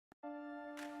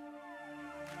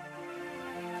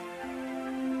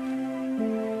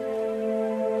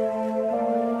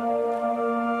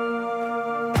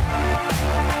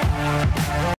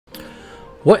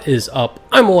What is up?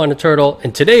 I'm Moana Turtle,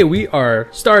 and today we are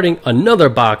starting another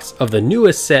box of the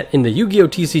newest set in the Yu-Gi-Oh!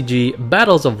 TCG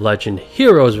Battles of Legend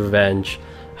Heroes Revenge.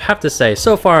 I have to say,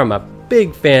 so far I'm a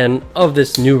big fan of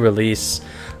this new release.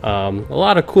 A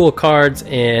lot of cool cards,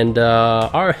 and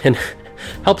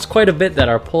helps quite a bit that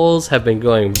our pulls have been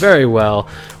going very well.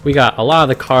 We got a lot of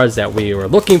the cards that we were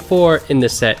looking for in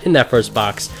this set in that first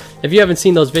box. If you haven't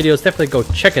seen those videos, definitely go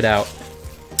check it out.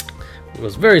 It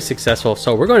was very successful,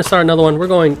 so we're going to start another one. We're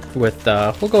going with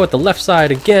we'll go with the left side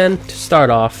again to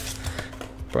start off.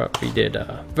 But we did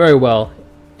very well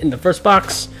in the first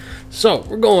box, so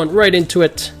we're going right into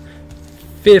it.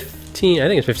 15, I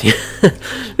think it's 15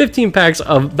 15 packs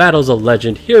of Battles of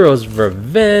Legend Heroes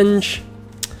Revenge.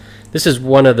 This is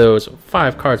one of those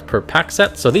 5 cards per pack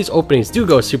set, so these openings do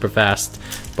go super fast,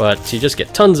 but you just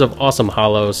get tons of awesome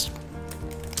holos.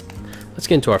 Let's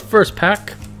get into our first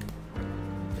pack.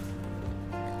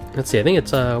 Let's see, I think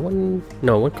it's one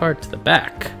card to the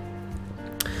back.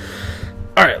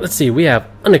 Alright, let's see, we have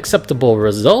Unacceptable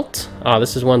Result.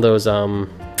 This is one of those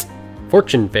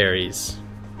Fortune Fairies.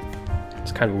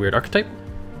 It's kind of a weird archetype.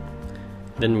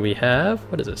 Then we have,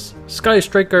 what is this? Sky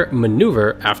Striker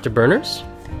Maneuver Afterburners.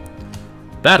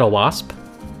 Battle Wasp.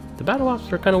 The Battle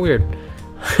Wasps are kind of weird.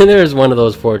 There's one of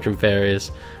those Fortune Fairies.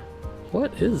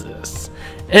 What is this?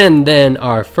 And then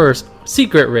our first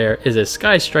secret rare is a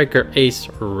Sky Striker Ace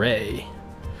Ray.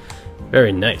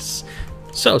 Very nice.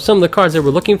 So some of the cards that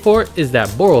we're looking for is that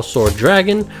Borosaur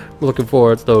Dragon. We're looking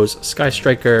for those Sky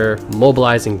Striker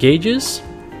Mobilize Engages.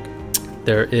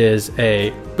 There is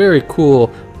a very cool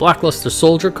Blackluster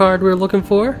Soldier card we're looking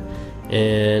for.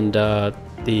 And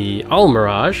the Owl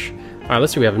Mirage. Alright,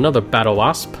 let's see, we have another Battle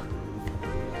Wasp.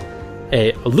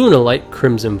 A Lunalight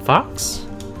Crimson Fox.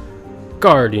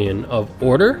 Guardian of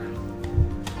Order.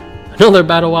 Another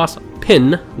Battle Wasp,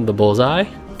 Pin the Bullseye.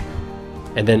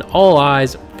 And then All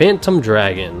Eyes Phantom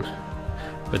Dragon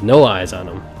with no eyes on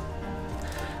him.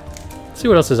 Let's see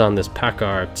what else is on this pack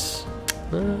art.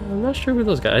 I'm not sure who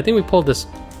those guys. I think we pulled this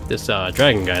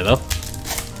dragon guy though.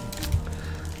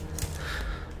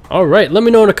 Alright, let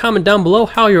me know in a comment down below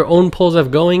how your own pulls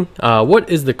have going. What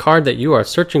is the card that you are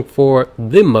searching for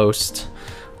the most?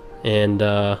 And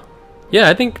yeah,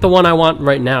 I think the one I want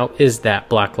right now is that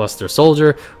Blackluster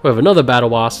Soldier. We have another Battle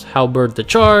Wasp, Halberd the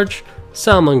Charge,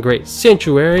 Salmon Great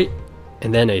Sanctuary,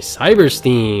 and then a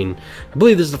Cyberstein. I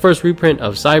believe this is the first reprint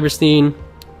of Cyberstein.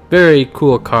 Very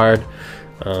cool card.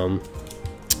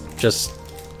 Just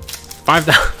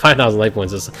 5,000 life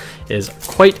points is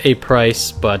quite a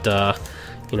price, but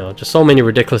you know, just so many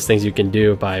ridiculous things you can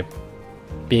do by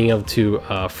being able to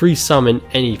free summon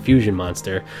any fusion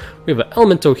monster. We have an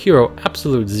Elemental Hero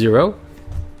Absolute Zero,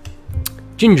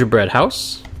 Gingerbread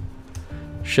House,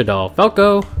 Shadal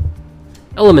Falco,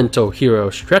 Elemental Hero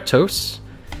Stratos,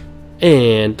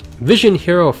 and Vision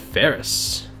Hero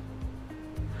Ferris.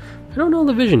 I don't know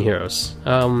the Vision Heroes.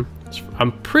 I'm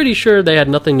pretty sure they had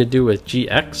nothing to do with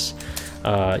GX.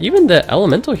 Even the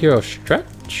Elemental Hero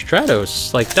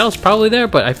Stratos, like that was probably there,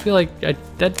 but I feel like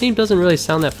that name doesn't really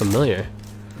sound that familiar.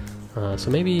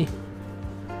 So maybe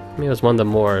it was one of the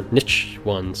more niche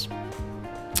ones.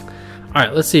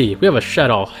 Alright, let's see. We have a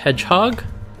Shadow Hedgehog,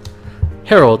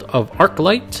 Herald of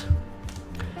Arclight,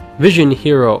 Vision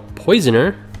Hero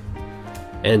Poisoner,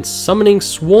 and Summoning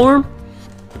Swarm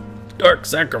Dark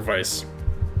Sacrifice.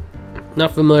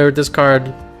 Not familiar with this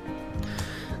card.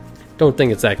 Don't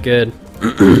think it's that good.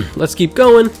 Let's keep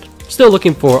going. Still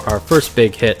looking for our first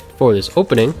big hit for this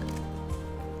opening.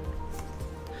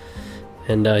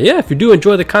 And yeah, if you do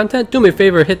enjoy the content, do me a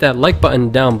favor, hit that like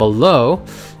button down below.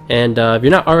 And if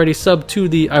you're not already subbed to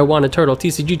the I Want a Turtle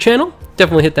TCG channel,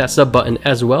 definitely hit that sub button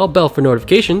as well, bell for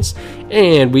notifications.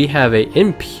 And we have a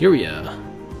Imperia,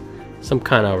 some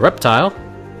kind of reptile.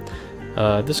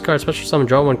 This card, special summon,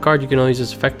 draw 1 card, you can only use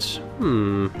this effect.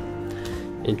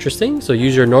 Interesting. So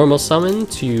use your normal summon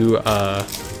to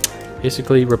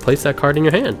basically replace that card in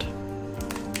your hand.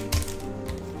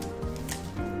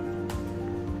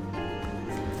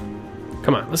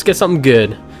 Come on, let's get something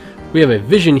good. We have a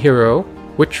Vision Hero,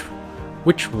 Witch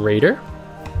Raider,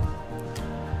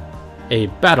 a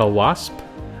Battle Wasp.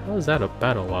 How is that a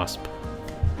Battle Wasp?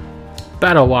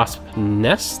 Battle Wasp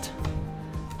Nest,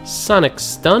 Sonic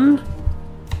Stun,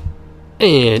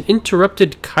 and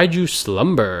Interrupted Kaiju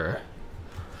Slumber.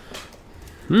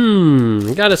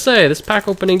 Gotta say, this pack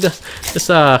opening,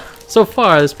 so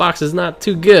far, this box is not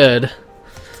too good.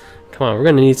 Come on, we're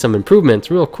gonna need some improvements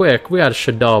real quick. We got a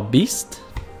Shadal Beast,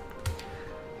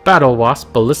 Battle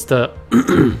Wasp Ballista,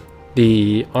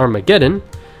 the Armageddon,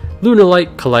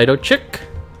 Lunalight Kaleido Chick,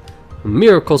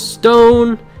 Miracle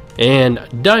Stone, and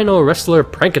Dino Wrestler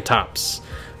Prankatops.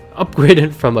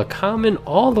 upgraded from a common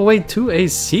all the way to a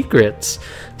secret.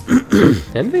 I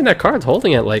think that card's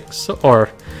holding it like so, or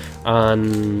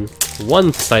on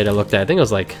one site I looked at, I think it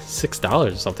was like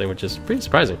 $6 or something, which is pretty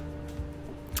surprising.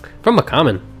 From a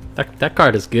common, that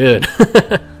card is good.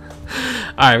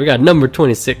 All right, we got number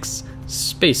 26,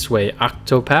 Spaceway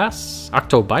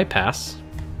Octo Bypass.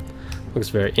 Looks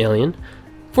very alien.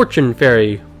 Fortune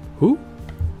Fairy, who?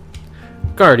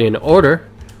 Guardian Order,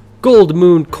 Gold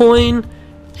Moon Coin,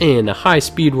 and a High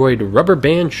Speedroid Rubber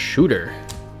Band Shooter.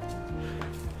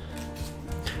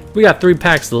 We got 3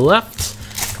 packs left.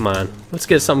 Come on, let's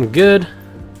get something good.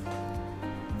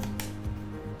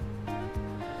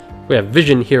 We have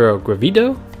Vision Hero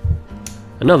Gravido,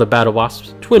 another Battle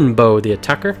Wasp, Twin Bow the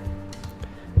Attacker,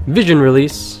 Vision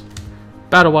Release,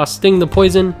 Battle Wasp Sting the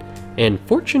Poison, and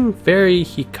Fortune Fairy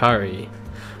Hikari.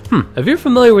 If you're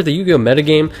familiar with the Yu-Gi-Oh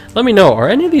metagame, let me know, are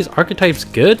any of these archetypes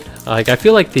good? Like, I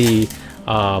feel like the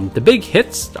big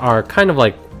hits are kind of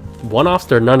like one-offs.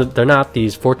 They're not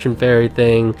these Fortune Fairy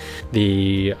thing,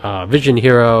 the Vision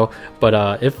Hero,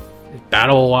 but if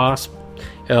Battle Wasp,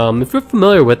 if you're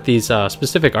familiar with these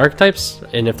specific archetypes,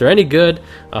 and if they're any good,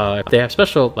 if they have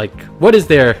special, like, what's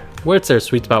their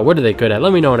sweet spot, what are they good at,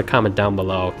 let me know in a comment down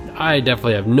below. I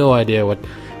definitely have no idea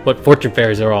what Fortune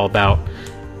Fairies are all about.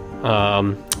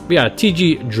 We got a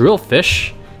TCG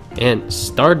Drillfish and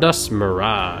Stardust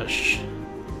Mirage.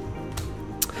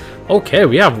 Okay,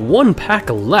 we have 1 pack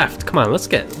left. Come on, let's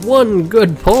get one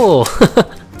good pull.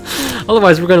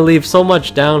 Otherwise, we're going to leave so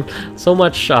much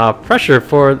pressure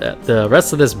for the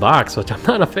rest of this box, which I'm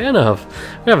not a fan of.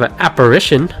 We have an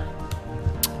Apparition,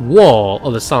 Wall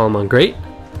of the Solomon Great,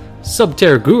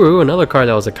 Subterra Guru, another card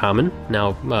that was a common,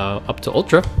 now up to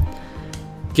Ultra,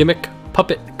 Gimmick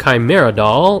Puppet Chimera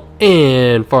Doll,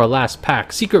 and for our last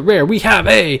pack, Secret Rare, we have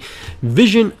a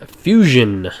Vision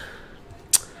Fusion.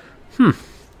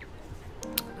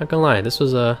 Not gonna lie, this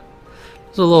was a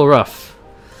little rough.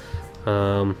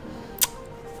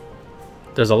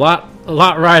 There's a lot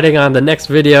riding on the next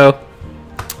video.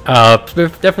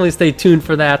 Definitely stay tuned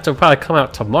for that. It'll probably come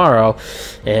out tomorrow,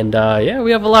 and yeah,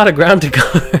 we have a lot of ground to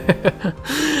cover.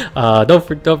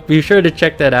 Don't be sure to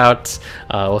check that out.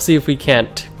 We'll see if we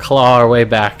can't claw our way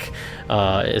back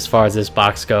as far as this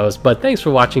box goes. But thanks for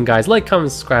watching, guys. Like,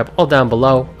 comment, subscribe, all down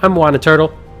below. I'm Wanna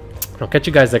Turtle. I'll catch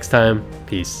you guys next time.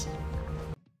 Peace.